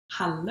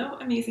Hello,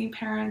 amazing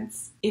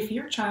parents. If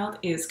your child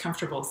is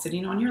comfortable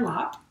sitting on your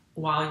lap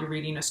while you're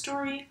reading a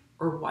story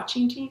or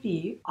watching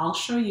TV, I'll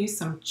show you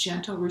some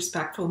gentle,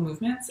 respectful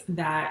movements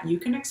that you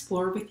can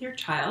explore with your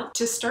child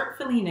to start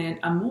filling in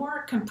a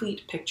more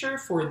complete picture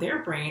for their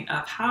brain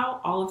of how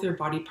all of their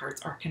body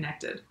parts are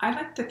connected. I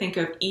like to think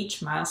of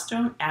each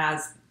milestone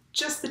as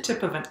just the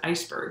tip of an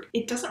iceberg.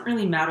 It doesn't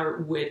really matter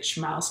which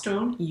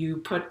milestone you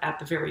put at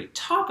the very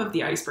top of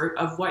the iceberg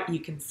of what you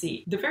can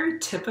see. The very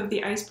tip of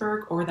the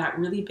iceberg, or that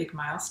really big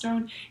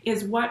milestone,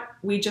 is what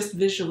we just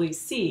visually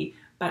see,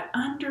 but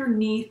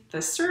underneath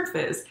the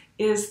surface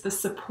is the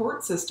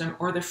support system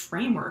or the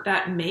framework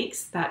that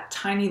makes that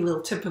tiny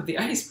little tip of the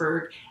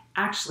iceberg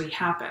actually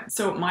happen.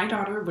 So my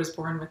daughter was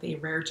born with a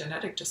rare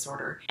genetic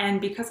disorder, and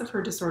because of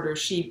her disorder,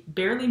 she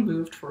barely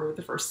moved for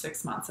the first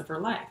 6 months of her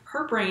life.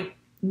 Her brain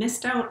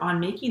missed out on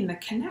making the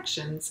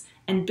connections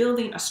and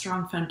building a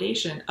strong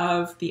foundation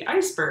of the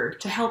iceberg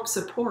to help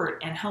support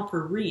and help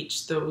her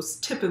reach those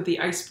tip of the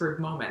iceberg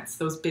moments,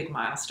 those big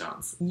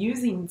milestones.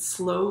 Using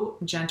slow,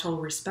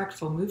 gentle,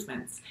 respectful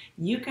movements,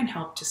 you can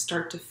help to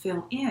start to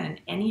fill in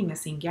any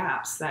missing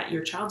gaps that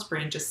your child's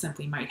brain just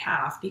simply might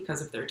have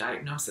because of their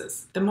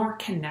diagnosis. The more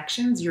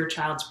connections your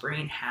child's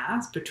brain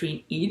has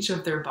between each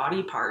of their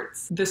body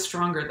parts, the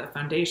stronger the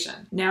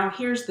foundation. Now,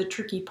 here's the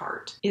tricky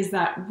part, is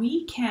that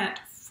we can't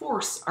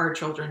force our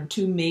children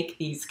to make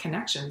these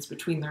connections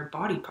between their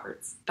body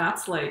parts.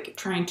 That's like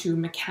trying to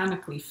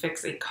mechanically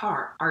fix a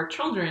car. Our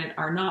children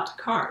are not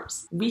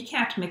cars. We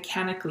can't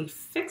mechanically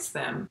fix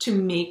them to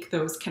make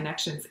those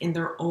connections in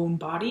their own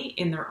body,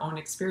 in their own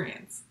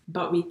experience.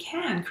 But we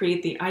can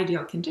create the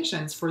ideal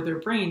conditions for their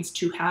brains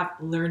to have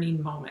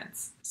learning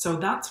moments. So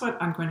that's what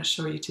I'm going to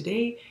show you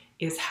today,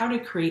 is how to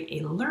create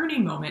a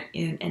learning moment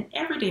in an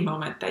everyday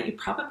moment that you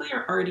probably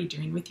are already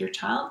doing with your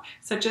child,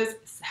 such as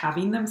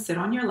having them sit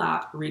on your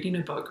lap, reading a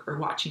book, or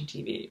watching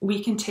TV.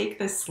 We can take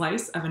this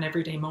slice of an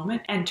everyday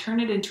moment and turn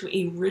it into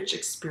a rich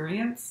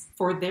experience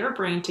for their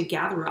brain to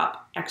gather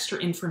up extra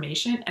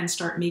information and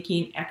start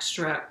making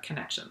extra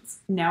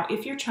connections. Now,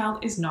 if your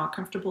child is not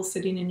comfortable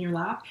sitting in your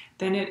lap,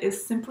 then it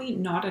is simply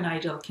not an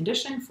ideal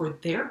condition for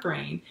their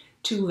brain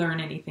to learn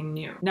anything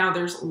new. Now,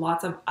 there's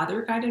lots of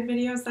other guided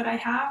videos that I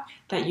have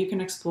that you can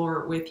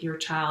explore with your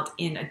child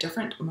in a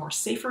different, more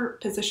safer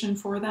position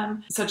for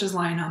them, such as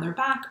lying on their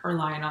back or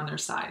lying on their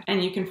side.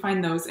 And you can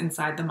find those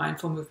inside the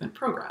Mindful Movement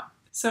program.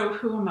 So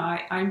who am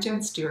I? I'm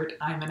Jen Stewart.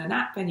 I'm an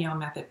Anat Baniel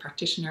method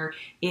practitioner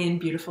in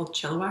beautiful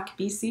Chilliwack,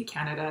 BC,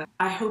 Canada.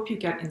 I hope you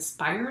get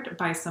inspired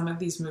by some of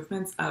these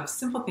movements of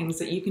simple things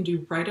that you can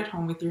do right at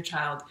home with your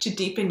child to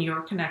deepen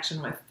your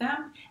connection with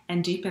them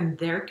and deepen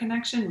their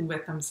connection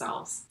with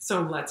themselves.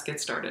 So let's get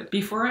started.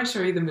 Before I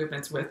show you the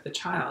movements with the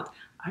child,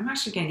 I'm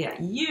actually going to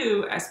get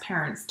you as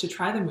parents to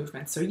try the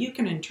movement so you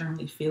can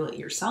internally feel it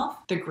yourself.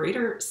 The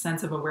greater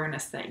sense of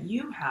awareness that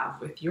you have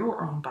with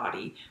your own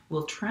body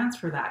will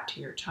transfer that to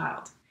your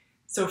child.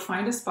 So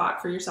find a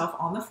spot for yourself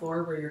on the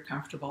floor where you're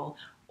comfortable,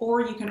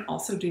 or you can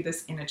also do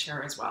this in a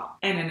chair as well.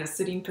 And in a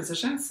sitting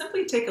position,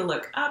 simply take a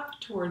look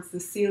up towards the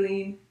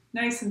ceiling,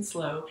 nice and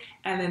slow,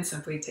 and then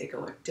simply take a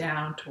look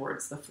down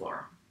towards the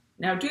floor.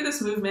 Now do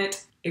this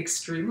movement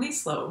extremely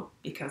slow,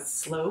 because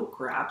slow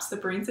grabs the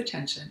brain's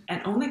attention,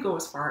 and only go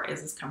as far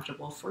as is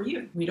comfortable for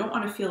you. We don't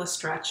want to feel a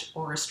stretch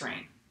or a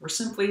strain. We're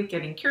simply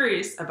getting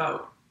curious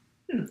about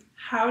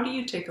how do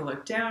you take a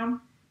look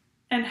down,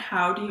 and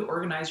how do you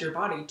organize your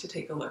body to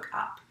take a look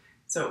up.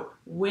 So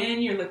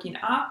when you're looking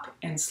up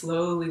and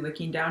slowly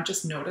looking down,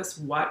 just notice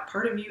what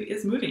part of you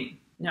is moving.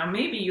 Now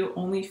maybe you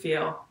only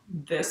feel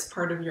this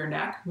part of your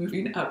neck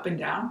moving up and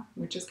down,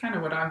 which is kind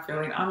of what I'm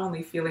feeling. I'm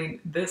only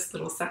feeling this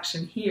little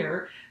section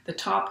here, the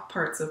top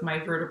parts of my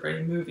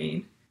vertebrae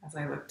moving as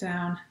I look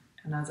down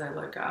and as I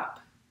look up.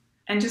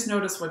 And just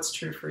notice what's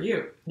true for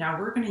you. Now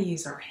we're going to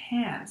use our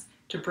hands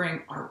to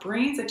bring our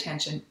brain's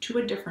attention to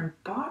a different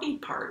body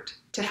part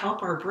to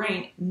help our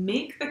brain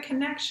make the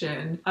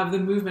connection of the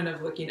movement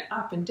of looking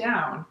up and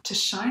down, to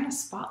shine a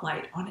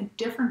spotlight on a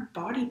different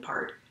body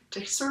part,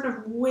 to sort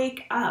of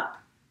wake up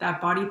that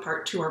body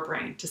part to our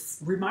brain, to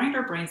remind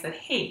our brains that,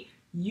 hey,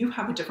 you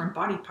have a different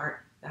body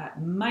part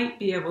that might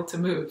be able to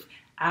move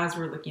as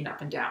we're looking up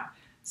and down.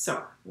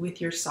 So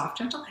with your soft,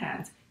 gentle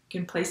hands, you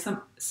can place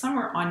them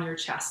somewhere on your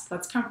chest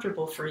that's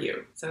comfortable for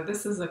you. So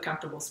this is a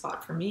comfortable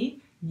spot for me.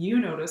 You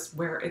notice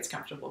where it's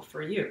comfortable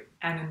for you.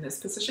 And in this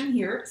position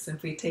here,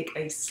 simply take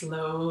a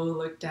slow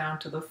look down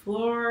to the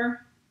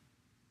floor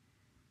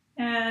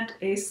and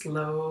a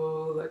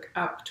slow look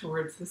up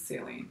towards the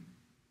ceiling.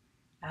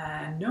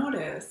 And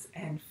notice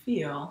and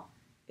feel,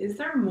 is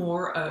there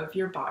more of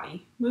your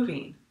body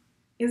moving?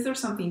 Is there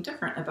something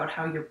different about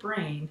how your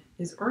brain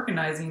is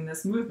organizing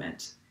this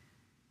movement?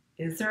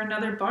 Is there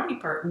another body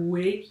part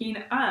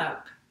waking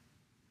up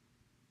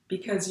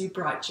because you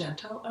brought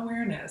gentle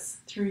awareness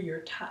through your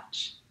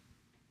touch?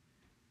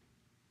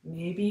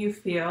 Maybe you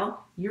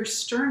feel your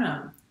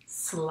sternum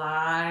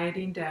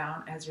sliding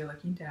down as you're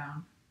looking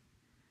down,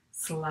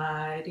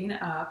 sliding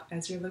up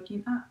as you're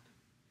looking up.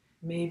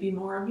 Maybe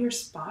more of your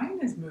spine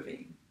is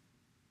moving.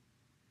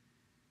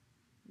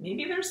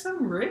 Maybe there's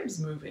some ribs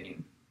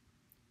moving.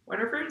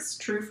 Whatever is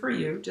true for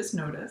you, just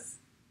notice.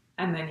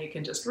 And then you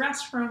can just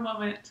rest for a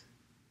moment.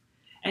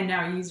 And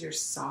now use your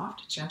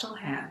soft, gentle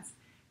hands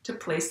to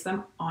place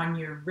them on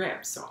your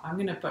ribs. So I'm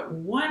going to put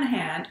one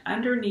hand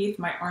underneath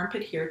my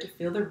armpit here to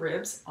feel the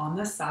ribs on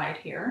the side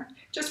here,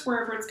 just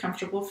wherever it's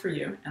comfortable for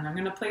you. And I'm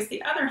going to place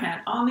the other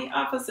hand on the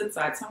opposite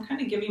side. So I'm kind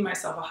of giving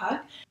myself a hug,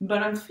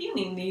 but I'm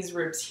feeling these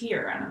ribs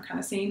here and I'm kind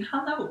of saying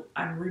hello.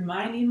 I'm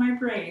reminding my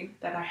brain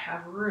that I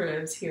have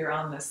ribs here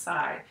on this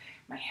side.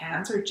 My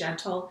hands are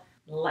gentle,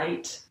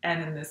 light,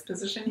 and in this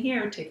position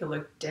here, take a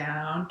look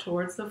down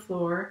towards the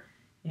floor,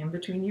 in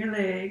between your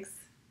legs,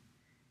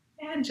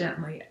 and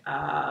gently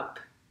up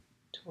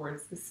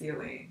towards the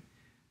ceiling.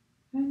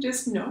 And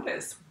just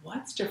notice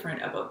what's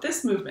different about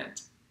this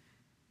movement.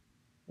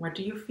 What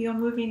do you feel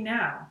moving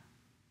now?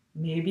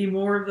 Maybe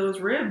more of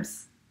those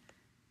ribs.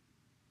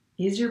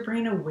 Is your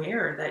brain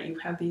aware that you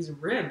have these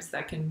ribs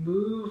that can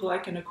move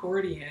like an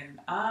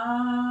accordion,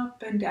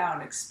 up and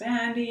down,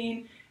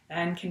 expanding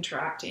and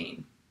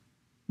contracting?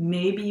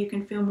 Maybe you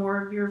can feel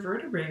more of your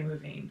vertebrae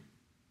moving.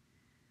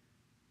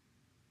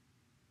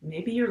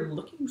 Maybe you're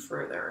looking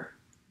further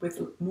with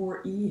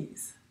more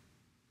ease.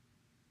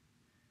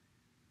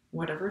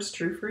 Whatever's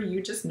true for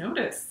you, just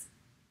notice.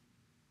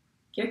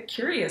 Get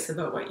curious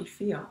about what you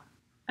feel.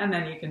 And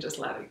then you can just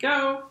let it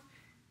go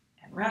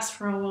and rest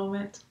for a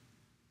moment.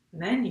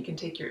 And then you can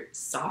take your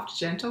soft,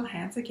 gentle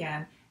hands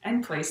again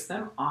and place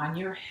them on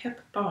your hip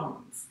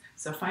bones.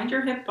 So find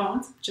your hip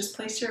bones, just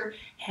place your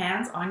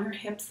hands on your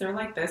hips. They're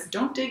like this.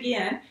 Don't dig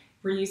in.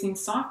 We're using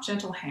soft,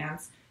 gentle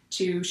hands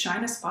to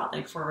shine a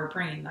spotlight for our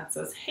brain that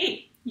says,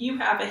 hey, you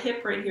have a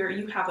hip right here,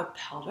 you have a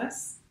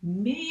pelvis.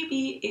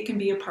 Maybe it can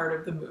be a part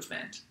of the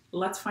movement.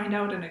 Let's find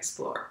out and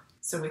explore.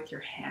 So with your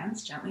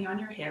hands gently on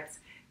your hips,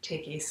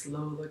 take a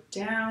slow look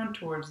down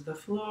towards the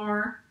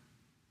floor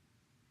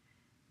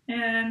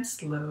and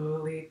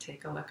slowly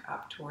take a look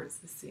up towards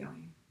the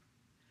ceiling.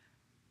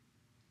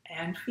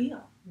 And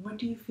feel. What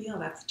do you feel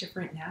that's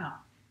different now?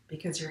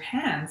 Because your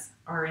hands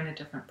are in a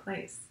different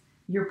place.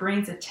 Your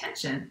brain's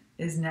attention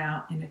is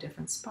now in a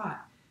different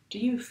spot. Do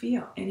you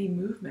feel any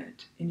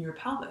movement in your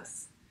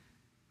pelvis?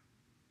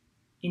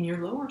 In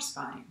your lower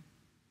spine?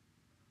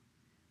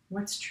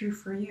 What's true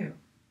for you?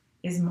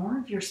 Is more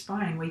of your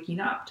spine waking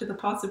up to the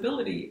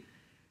possibility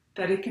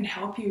that it can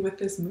help you with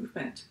this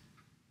movement?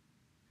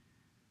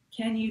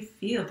 Can you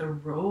feel the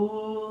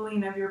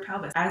rolling of your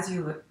pelvis? As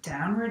you look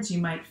downwards, you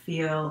might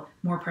feel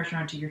more pressure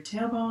onto your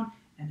tailbone.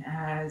 And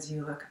as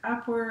you look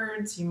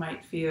upwards, you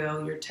might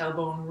feel your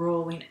tailbone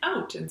rolling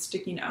out and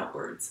sticking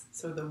outwards.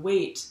 So the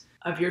weight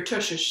of your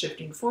tush is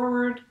shifting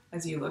forward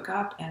as you look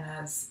up, and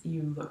as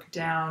you look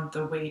down,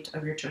 the weight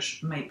of your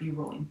tush might be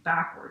rolling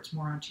backwards,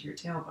 more onto your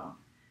tailbone.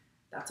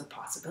 That's a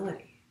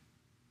possibility.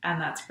 And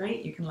that's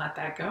great. You can let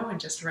that go and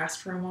just rest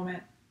for a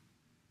moment.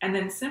 And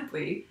then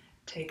simply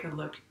take a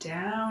look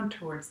down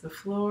towards the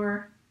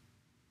floor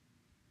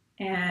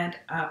and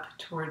up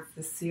towards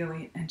the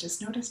ceiling, and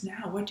just notice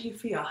now, what do you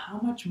feel? How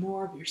much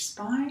more of your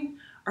spine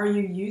are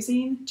you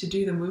using to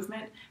do the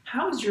movement?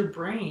 How is your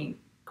brain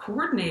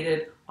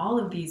coordinated all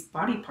of these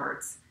body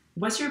parts?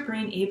 Was your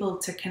brain able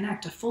to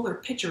connect a fuller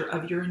picture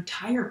of your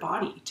entire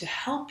body to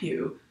help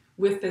you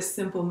with this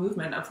simple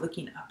movement of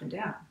looking up and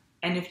down?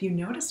 And if you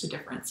noticed a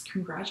difference,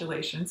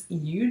 congratulations,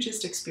 you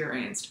just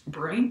experienced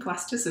brain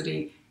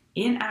plasticity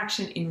in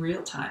action in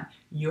real time.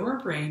 Your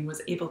brain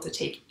was able to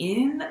take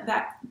in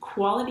that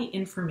quality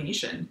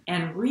information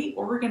and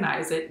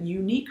reorganize it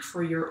unique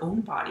for your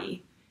own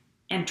body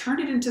and turn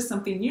it into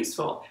something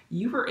useful.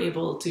 You were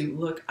able to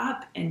look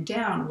up and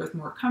down with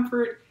more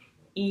comfort,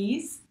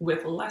 ease,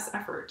 with less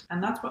effort.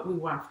 And that's what we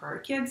want for our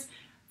kids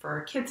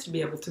to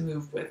be able to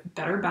move with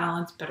better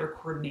balance, better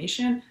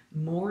coordination,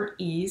 more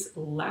ease,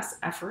 less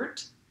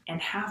effort, and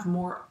have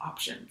more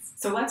options.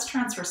 So let's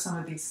transfer some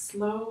of these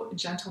slow,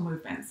 gentle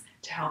movements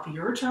to help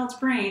your child's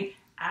brain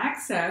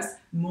access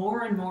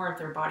more and more of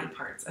their body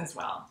parts as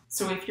well.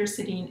 So if you're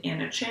sitting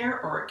in a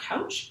chair or a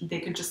couch, they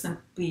could just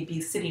simply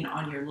be sitting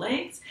on your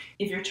legs.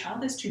 If your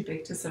child is too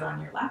big to sit on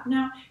your lap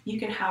now, you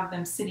could have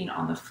them sitting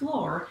on the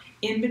floor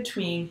in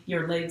between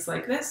your legs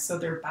like this, so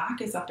their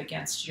back is up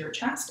against your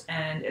chest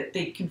and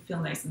they can feel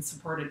nice and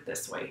supported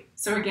this way.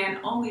 So again,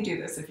 only do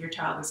this if your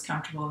child is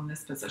comfortable in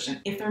this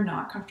position. If they're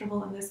not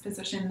comfortable in this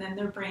position, then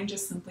their brain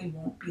just simply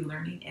won't be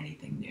learning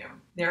anything new.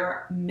 There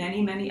are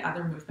many, many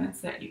other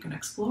movements that you can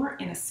explore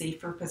in a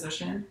safer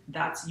position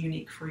that's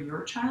unique for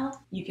your child.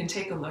 You can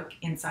take a look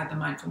inside the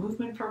Mindful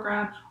Movement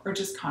program or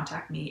just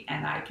contact me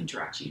and I can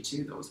direct you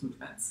to those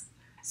movements.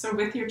 So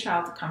with your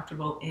child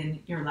comfortable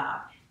in your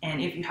lap,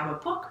 and if you have a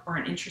book or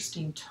an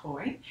interesting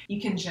toy,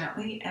 you can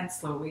gently and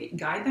slowly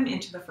guide them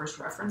into the first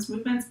reference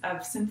movements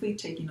of simply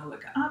taking a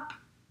look up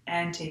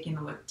and taking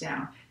a look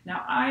down.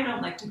 Now, I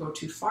don't like to go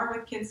too far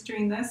with kids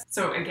doing this.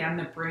 So again,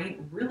 the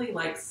brain really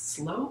likes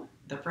slow,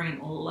 the brain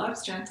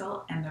loves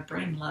gentle, and the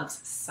brain loves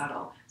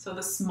subtle. So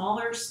the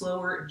smaller,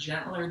 slower,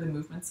 gentler the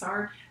movements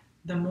are,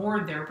 the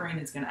more their brain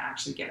is going to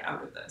actually get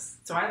out of this.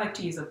 So I like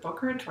to use a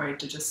book or a toy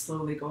to just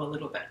slowly go a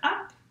little bit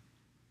up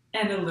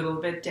and a little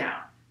bit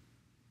down.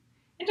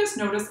 And just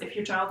notice if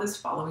your child is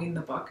following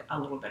the book a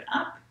little bit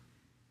up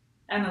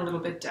and a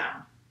little bit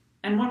down,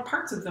 and what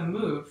parts of them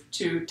move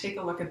to take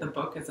a look at the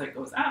book as it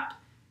goes up,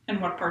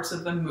 and what parts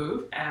of them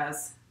move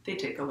as they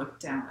take a look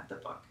down at the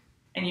book.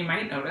 And you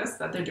might notice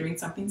that they're doing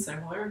something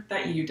similar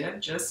that you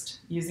did,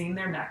 just using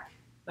their neck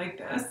like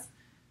this.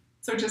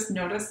 So just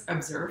notice,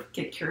 observe,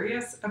 get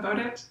curious about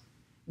it.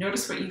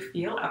 Notice what you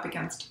feel up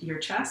against your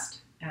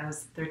chest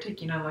as they're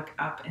taking a look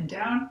up and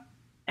down.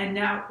 And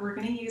now we're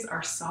going to use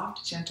our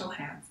soft, gentle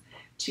hands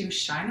to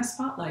shine a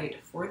spotlight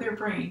for their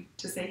brain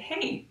to say,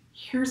 hey,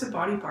 here's a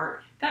body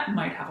part that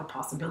might have a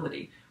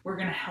possibility. We're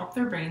going to help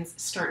their brains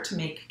start to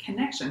make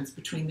connections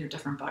between their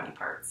different body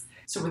parts.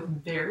 So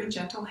with very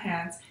gentle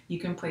hands, you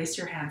can place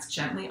your hands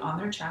gently on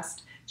their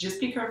chest. Just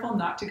be careful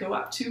not to go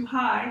up too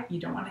high. You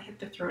don't want to hit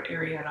the throat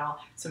area at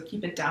all. So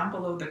keep it down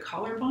below the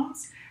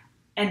collarbones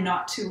and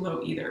not too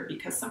low either,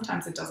 because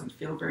sometimes it doesn't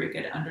feel very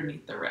good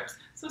underneath the ribs.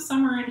 So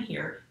somewhere in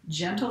here,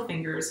 gentle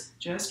fingers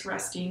just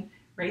resting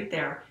right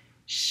there,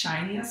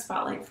 shining a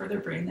spotlight for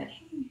their brain that,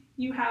 hey,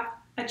 you have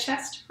a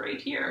chest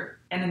right here.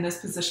 And in this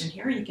position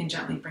here, you can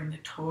gently bring the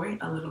toy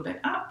a little bit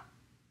up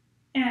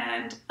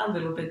and a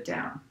little bit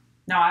down.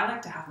 Now, I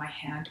like to have my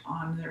hand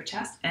on their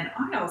chest, and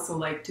I also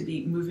like to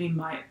be moving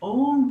my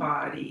own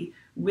body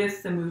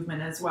with the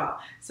movement as well.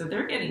 So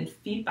they're getting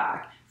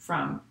feedback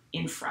from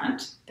in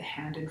front, the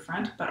hand in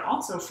front, but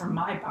also from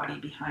my body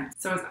behind.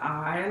 So as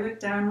I look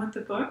down with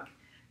the book,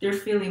 they're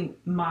feeling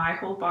my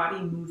whole body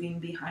moving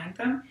behind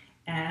them.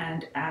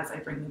 And as I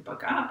bring the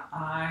book up,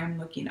 I'm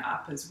looking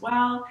up as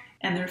well,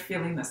 and they're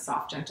feeling the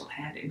soft, gentle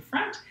hand in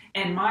front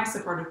and my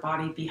supportive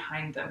body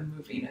behind them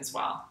moving as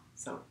well.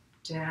 So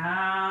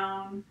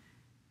down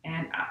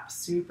and up,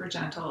 super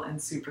gentle and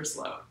super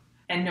slow.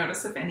 And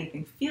notice if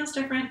anything feels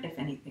different, if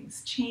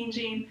anything's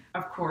changing.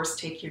 Of course,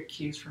 take your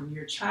cues from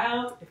your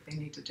child. If they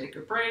need to take a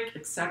break,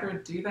 etc.,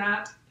 do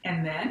that.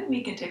 And then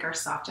we can take our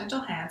soft,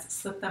 gentle hands,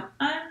 slip them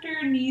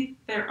underneath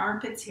their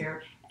armpits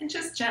here, and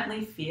just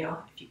gently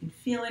feel. If you can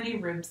feel any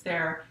ribs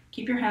there,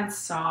 keep your hands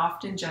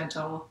soft and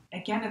gentle.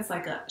 Again, it's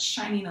like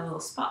shining a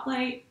little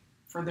spotlight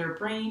for their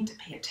brain to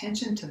pay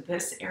attention to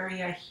this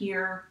area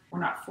here. We're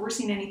not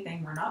forcing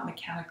anything. We're not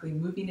mechanically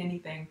moving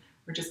anything.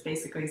 We're just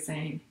basically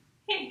saying,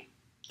 hey,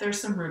 there's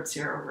some ribs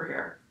here over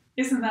here.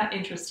 Isn't that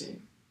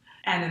interesting?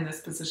 And in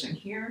this position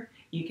here,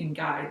 you can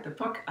guide the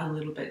book a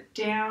little bit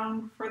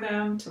down for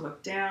them to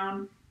look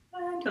down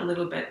and a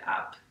little bit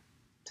up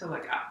to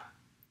look up.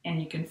 And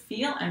you can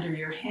feel under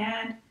your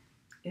hand,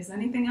 is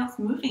anything else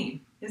moving?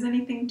 Is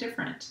anything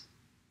different?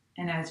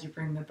 And as you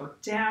bring the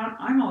book down,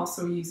 I'm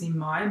also using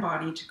my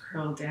body to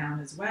curl down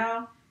as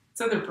well.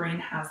 So the brain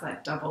has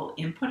that double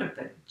input of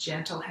the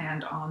gentle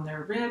hand on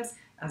their ribs,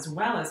 as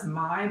well as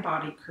my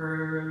body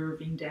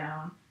curving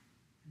down,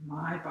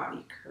 my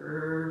body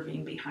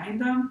curving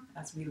behind them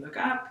as we look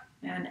up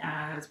and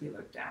as we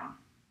look down.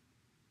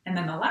 And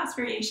then the last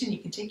variation, you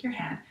can take your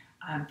hand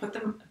and put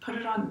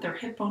it on their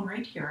hip bone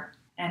right here.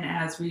 And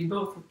as we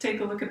both take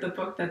a look at the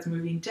book that's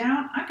moving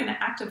down, I'm going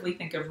to actively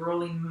think of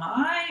rolling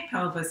my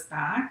pelvis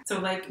back. So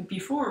like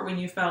before, when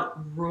you felt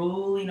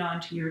rolling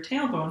onto your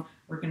tailbone,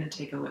 we're going to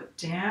take a look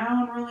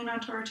down, rolling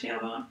onto our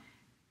tailbone.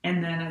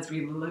 And then as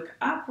we look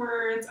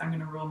upwards, I'm going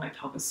to roll my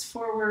pelvis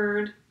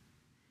forward.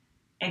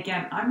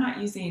 Again, I'm not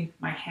using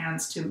my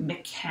hands to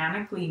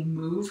mechanically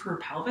move her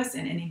pelvis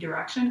in any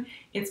direction.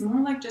 It's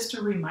more like just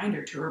a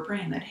reminder to her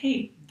brain that,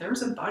 hey,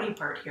 there's a body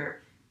part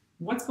here.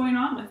 What's going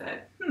on with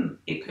it?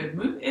 It could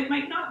move, it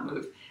might not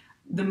move.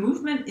 The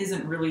movement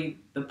isn't really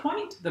the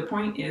point. The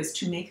point is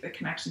to make the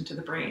connection to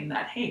the brain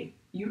that, hey,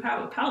 you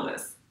have a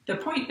pelvis. The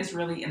point is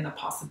really in the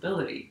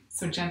possibility.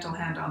 So gentle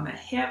hand on the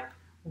hip,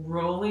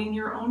 rolling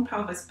your own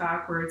pelvis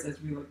backwards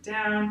as we look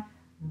down,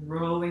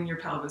 rolling your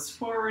pelvis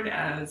forward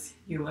as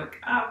you look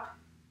up,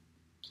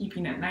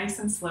 keeping it nice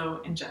and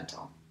slow and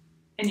gentle.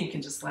 And you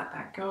can just let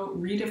that go,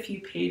 read a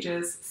few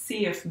pages,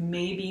 see if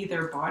maybe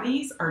their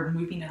bodies are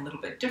moving a little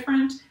bit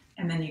different,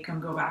 and then you can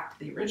go back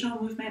to the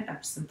original movement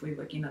of simply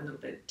looking a little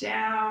bit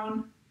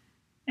down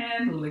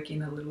and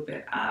looking a little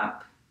bit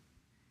up,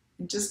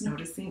 and just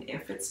noticing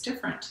if it's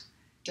different.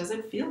 Does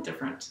it feel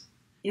different?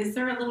 Is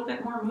there a little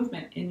bit more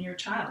movement in your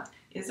child?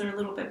 Is there a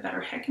little bit better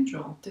head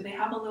control? Do they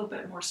have a little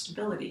bit more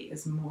stability?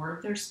 Is more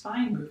of their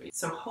spine moving?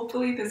 So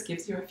hopefully this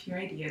gives you a few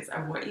ideas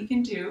of what you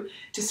can do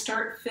to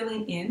start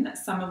filling in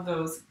some of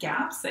those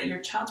gaps that your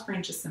child's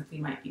brain just simply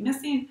might be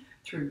missing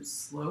through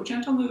slow,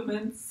 gentle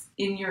movements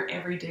in your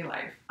everyday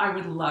life. I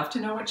would love to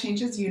know what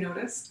changes you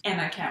noticed,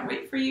 and I can't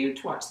wait for you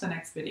to watch the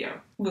next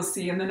video. We'll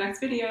see you in the next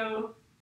video.